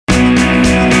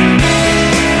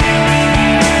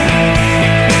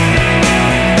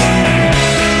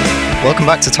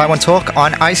welcome back to Taiwan Talk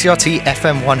on ICRT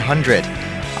FM 100.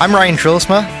 I'm Ryan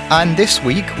Drilsma, and this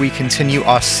week we continue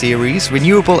our series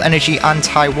Renewable Energy and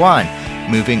Taiwan,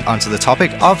 moving on to the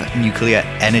topic of nuclear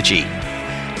energy.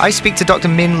 I speak to Dr.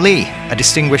 Min Lee, a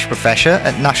distinguished professor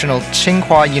at National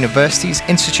Tsinghua University's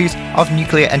Institute of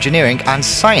Nuclear Engineering and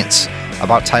Science,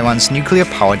 about Taiwan's nuclear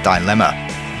power dilemma.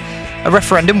 A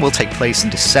referendum will take place in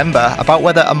December about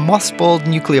whether a mothballed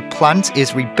nuclear plant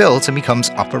is rebuilt and becomes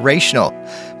operational.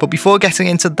 But before getting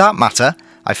into that matter,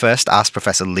 I first asked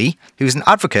Professor Lee, who's an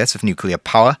advocate of nuclear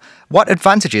power, what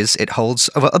advantages it holds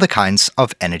over other kinds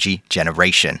of energy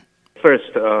generation.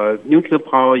 First, nuclear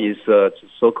power is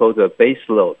so-called a base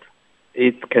load.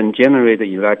 It can generate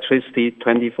electricity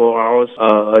 24 hours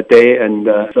a day and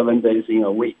 7 days in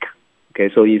a week.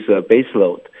 Okay, so it's a base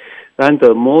load. And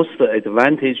the most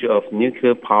advantage of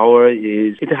nuclear power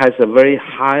is it has a very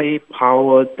high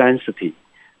power density.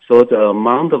 So the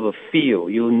amount of fuel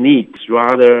you need is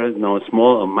rather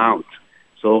small amount.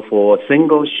 So for a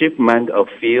single shipment of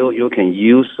fuel, you can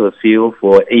use the fuel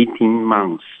for 18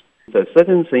 months. The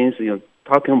second thing is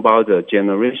talking about the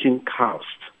generation cost.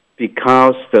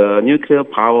 Because the nuclear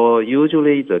power,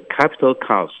 usually the capital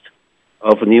cost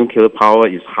of nuclear power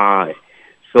is high.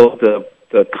 So the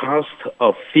cost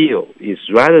of fuel is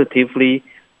relatively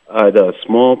the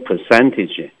small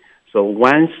percentage. So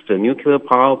once the nuclear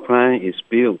power plant is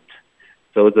built,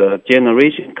 so the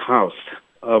generation cost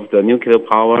of the nuclear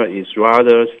power is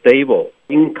rather stable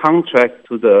in contrast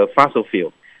to the fossil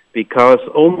fuel, because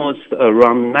almost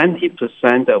around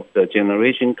 90% of the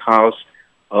generation cost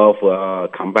of a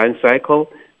combined cycle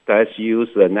that use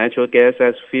the natural gas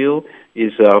as fuel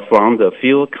is from the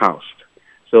fuel cost.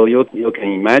 So you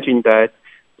can imagine that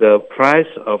the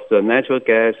price of the natural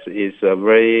gas is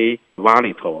very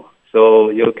volatile. So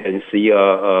you can see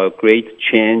a great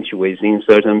change within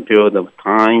certain period of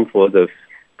time for the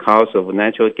cost of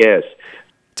natural gas.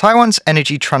 Taiwan's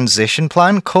energy transition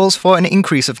plan calls for an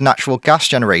increase of natural gas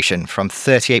generation from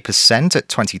 38% at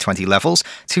 2020 levels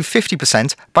to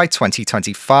 50% by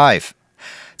 2025.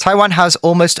 Taiwan has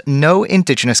almost no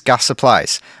indigenous gas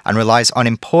supplies and relies on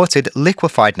imported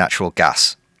liquefied natural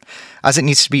gas. As it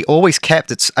needs to be always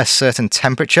kept at a certain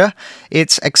temperature,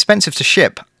 it's expensive to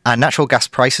ship, and natural gas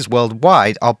prices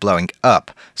worldwide are blowing up,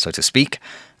 so to speak,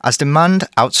 as demand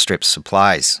outstrips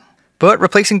supplies. But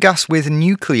replacing gas with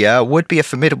nuclear would be a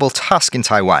formidable task in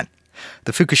Taiwan.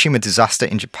 The Fukushima disaster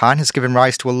in Japan has given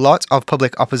rise to a lot of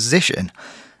public opposition.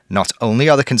 Not only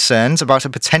are there concerns about a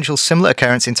potential similar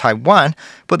occurrence in Taiwan,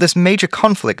 but there's major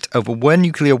conflict over where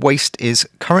nuclear waste is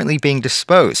currently being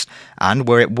disposed and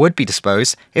where it would be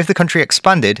disposed if the country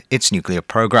expanded its nuclear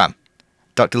program.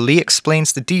 Dr. Lee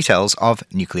explains the details of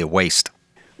nuclear waste.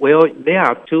 Well, there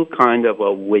are two kinds of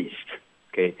waste.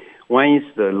 Okay, one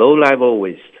is the low-level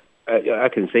waste. I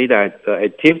can say that the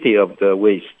activity of the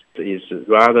waste is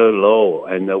rather low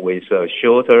and with a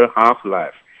shorter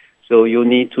half-life. So you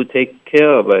need to take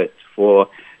care of it for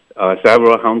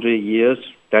several hundred years.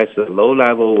 That's a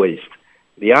low-level waste.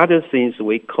 The other things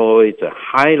we call it a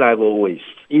high-level waste.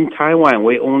 In Taiwan,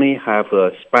 we only have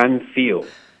spent fuel.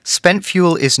 Spent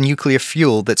fuel is nuclear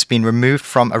fuel that's been removed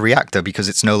from a reactor because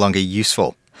it's no longer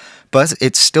useful. But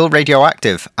it's still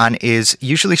radioactive and is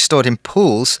usually stored in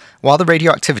pools while the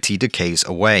radioactivity decays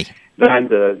away. And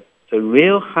the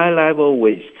real high-level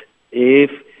waste, if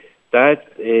that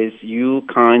is you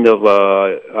kind of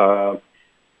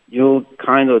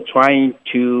trying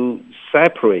to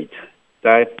separate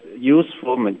that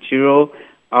useful material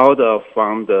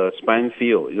from the spent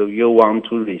fuel. You want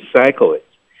to recycle it.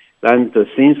 Then the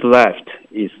things left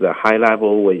is the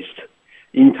high-level waste.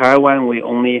 In Taiwan, we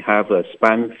only have a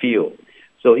spent fuel.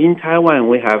 So in Taiwan,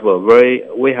 we have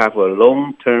a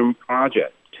long-term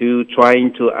project to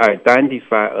trying to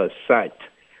identify a site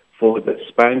for the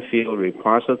spent fuel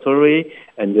repository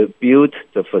and build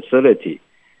the facility.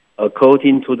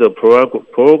 According to the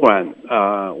program,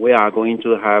 we are going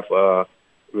to have a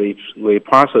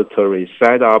repository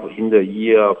set up in the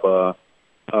year of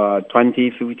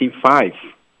 2055.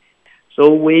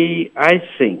 So I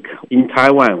think in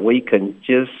Taiwan we can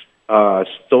just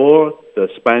store the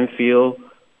spent fuel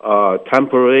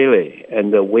temporarily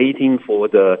and waiting for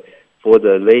the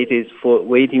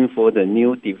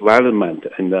new development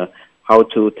and how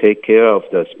to take care of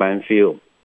the spent fuel.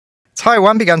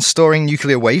 Taiwan began storing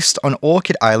nuclear waste on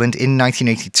Orchid Island in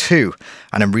 1982,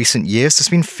 and in recent years there's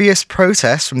been fierce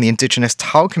protests from the indigenous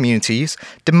Tao communities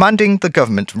demanding the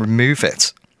government remove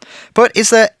it. But is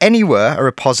there anywhere a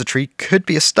repository could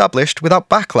be established without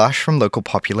backlash from local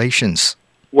populations?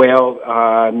 Well,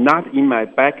 not in my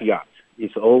backyard.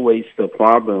 It's always the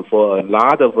problem for a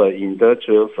lot of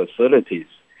industrial facilities.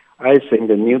 I think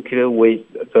the nuclear waste,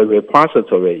 the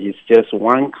repository is just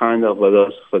one kind of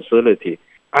those facility.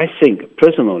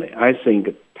 Personally, I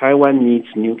think Taiwan needs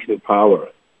nuclear power.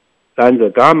 Then the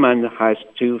government has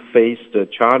to face the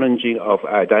challenging of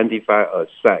identify a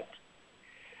site.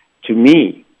 To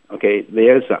me,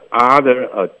 there's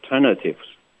other alternatives.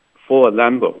 For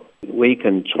example, we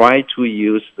can try to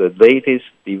use the latest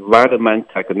development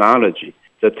technology,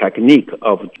 the technique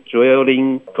of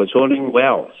drilling petroleum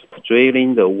wells,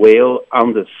 drilling the well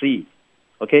on the sea.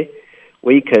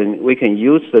 We can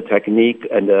use the technique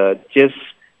and just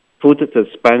put the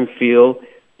spent fuel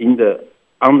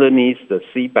underneath the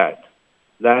seabed.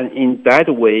 Then in that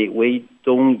way, we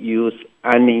don't use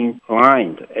any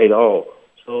line at all.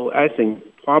 So I think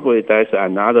probably that's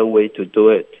another way to do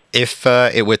it. If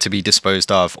it were to be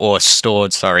disposed of or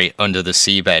stored, under the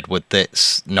seabed, would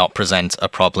this not present a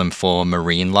problem for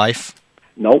marine life?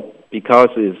 No, because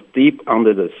it's deep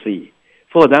under the sea.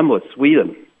 For example,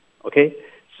 Sweden.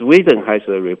 Sweden has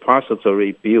a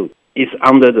repository built. It's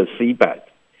under the seabed.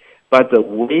 But the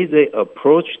way they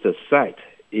approach the site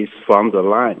is from the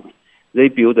land. They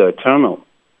build a tunnel,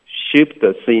 ship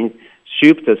the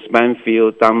spent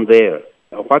fuel down there.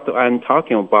 What I'm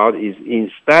talking about is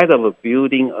instead of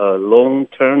building a long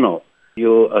tunnel,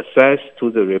 you access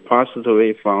to the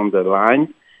repository from the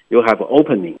line, you have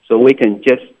opening. So we can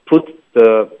just put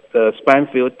the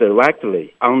spent fuel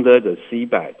directly under the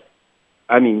seabed.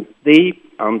 I mean, deep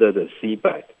under the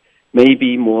seabed,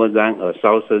 maybe more than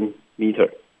 1,000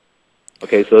 meters.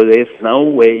 So there's no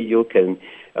way you can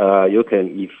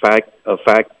affect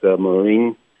the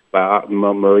marine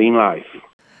life.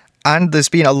 And there's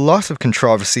been a lot of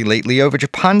controversy lately over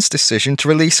Japan's decision to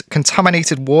release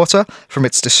contaminated water from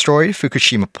its destroyed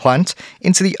Fukushima plant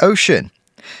into the ocean.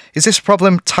 Is this a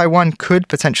problem Taiwan could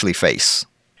potentially face?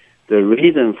 The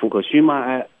reason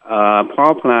Fukushima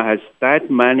power plant has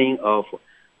that many of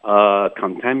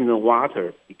contaminated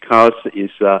water because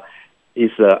it's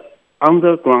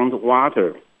underground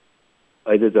water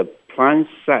at the plant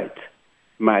site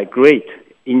migrate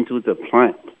into the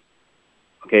plant.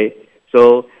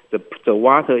 So the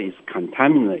water is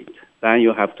contaminated, then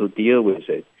you have to deal with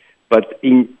it. But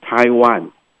in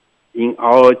Taiwan, in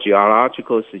our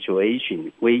geological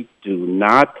situation, we do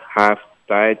not have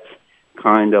that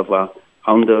kind of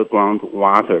underground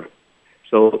water.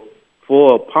 So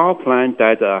for a power plant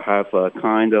that have a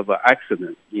kind of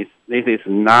accident, this is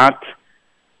not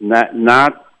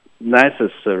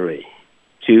necessary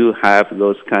to have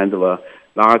those kind of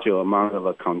larger amount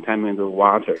of contaminated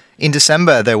water. In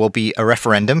December, there will be a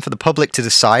referendum for the public to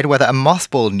decide whether a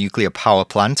mothballed nuclear power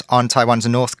plant on Taiwan's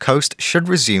north coast should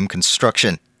resume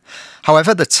construction.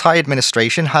 However, the Tsai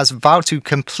administration has vowed to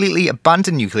completely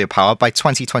abandon nuclear power by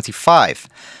 2025,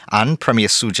 and Premier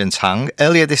Su Jin-tang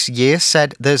earlier this year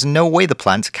said there's no way the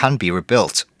plant can be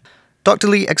rebuilt. Dr.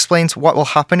 Lee explains what will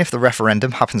happen if the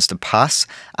referendum happens to pass,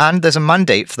 and there's a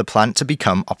mandate for the plant to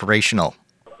become operational.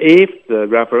 If the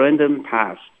referendum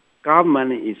passed,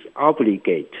 government is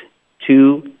obligated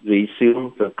to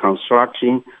resume the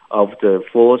construction of the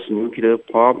fourth nuclear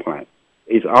power plant.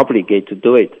 It's obligated to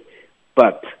do it.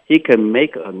 But he can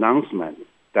make an announcement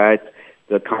that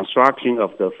the construction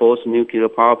of the fourth nuclear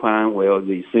power plant will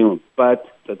resume. But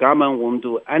the government won't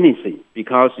do anything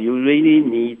because you really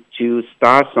need to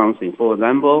start something. For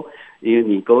example, you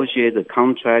negotiate the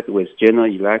contract with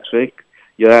General Electric.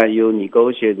 You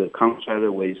negotiate the contract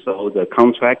with the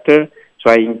contractor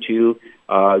trying to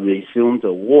resume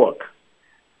the work.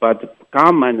 But the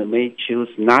government may choose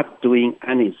not doing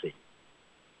anything.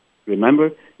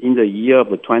 Remember, in the year of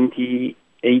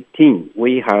 2018,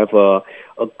 we have a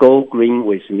go green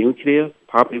with nuclear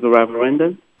public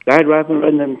referendum. That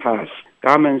referendum passed.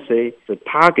 Government say the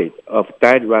target of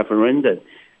that referendum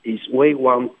is we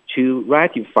want to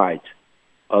ratify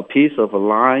a piece of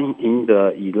line in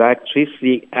the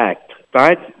Electricity Act.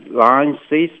 That line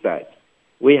says that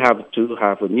we have to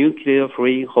have a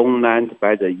nuclear-free homeland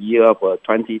by the year of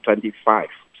 2025.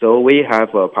 So we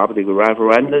have a public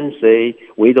referendum say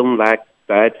we don't like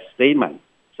that statement.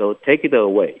 So take it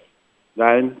away.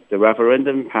 Then the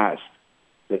referendum passed.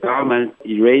 The government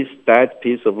erased that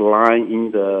piece of line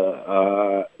in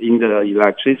the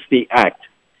Electricity Act,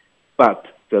 but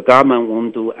the government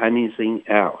won't do anything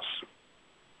else.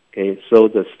 So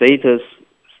the status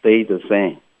stayed the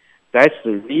same. That's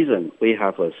the reason we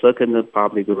have a second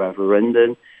public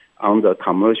referendum on the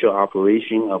commercial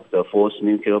operation of the fourth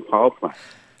nuclear power plant.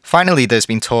 Finally, there's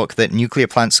been talk that nuclear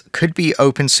plants could be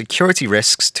open security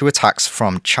risks to attacks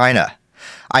from China.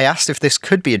 I asked if this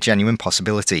could be a genuine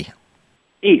possibility.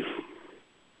 If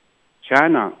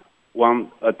China won't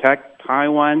attack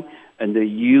Taiwan and they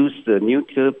use the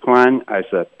nuclear plant as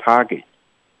a target.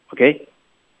 Okay?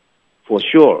 For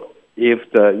sure, if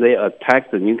they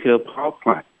attack the nuclear power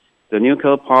plant, the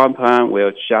nuclear power plant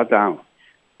will shut down.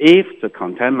 If the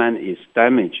containment is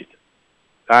damaged,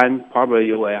 then probably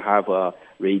you will have a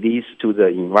release to the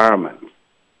environment.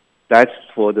 That's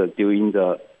for during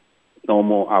the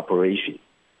normal operation.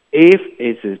 If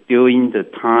it is during the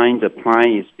time the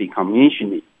plant is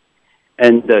decommissioning,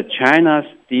 and China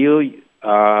still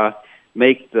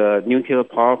make the nuclear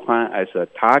power plant as a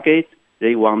target,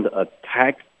 they want to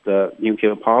attack the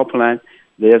nuclear power plant,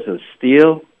 there's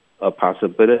still a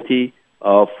possibility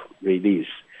of release.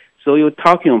 So you're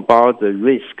talking about the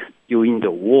risk during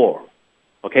the war,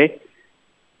 okay?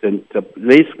 The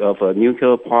risk of a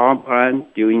nuclear power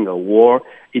plant during a war,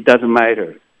 it doesn't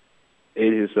matter.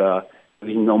 It is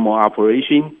during normal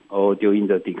operation or during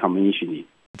the decommissioning.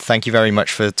 Thank you very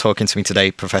much for talking to me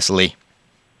today, Professor Lee.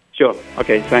 Sure.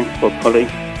 Okay, thanks for calling.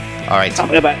 All right.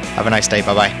 Bye-bye. Have a nice day.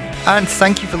 Bye-bye. And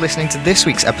thank you for listening to this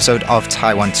week's episode of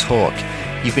Taiwan Talk.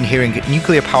 You've been hearing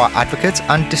nuclear power advocate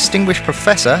and distinguished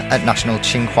professor at National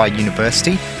Tsinghua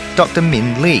University, Dr.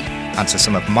 Min Lee, answer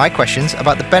some of my questions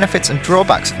about the benefits and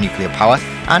drawbacks of nuclear power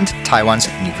and Taiwan's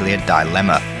nuclear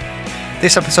dilemma.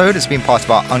 This episode has been part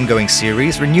of our ongoing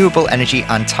series Renewable Energy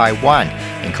and Taiwan,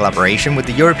 in collaboration with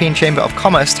the European Chamber of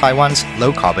Commerce Taiwan's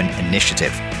Low Carbon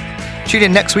Initiative. Tune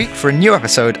in next week for a new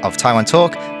episode of Taiwan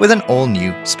Talk with an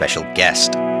all-new special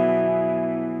guest.